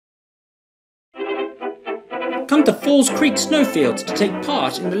Come to Falls Creek Snowfields to take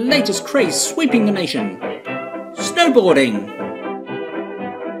part in the latest craze sweeping the nation. Snowboarding!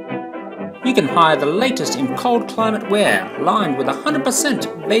 You can hire the latest in cold climate wear, lined with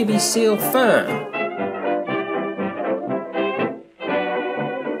 100% baby seal fur.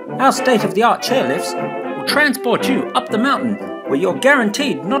 Our state-of-the-art chairlifts will transport you up the mountain, where you're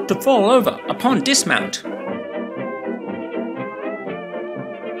guaranteed not to fall over upon dismount.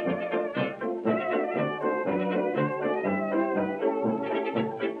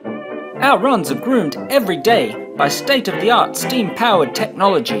 Our runs are groomed every day by state-of-the-art steam-powered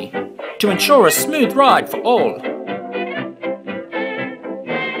technology to ensure a smooth ride for all.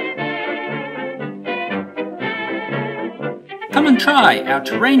 Come and try our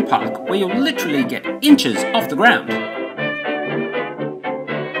terrain park, where you'll literally get inches off the ground.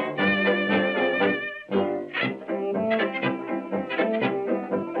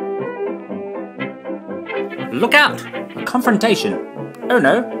 Look out! A confrontation. Oh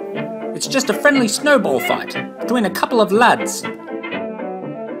no, it's just a friendly snowball fight between a couple of lads.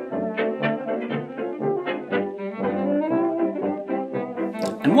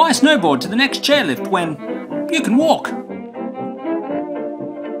 And why snowboard to the next chairlift when you can walk?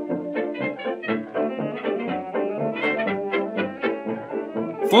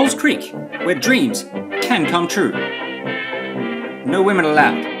 Falls Creek, where dreams can come true. No women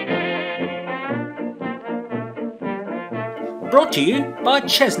allowed. Brought to you by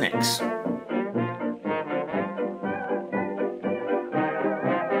Chesnex.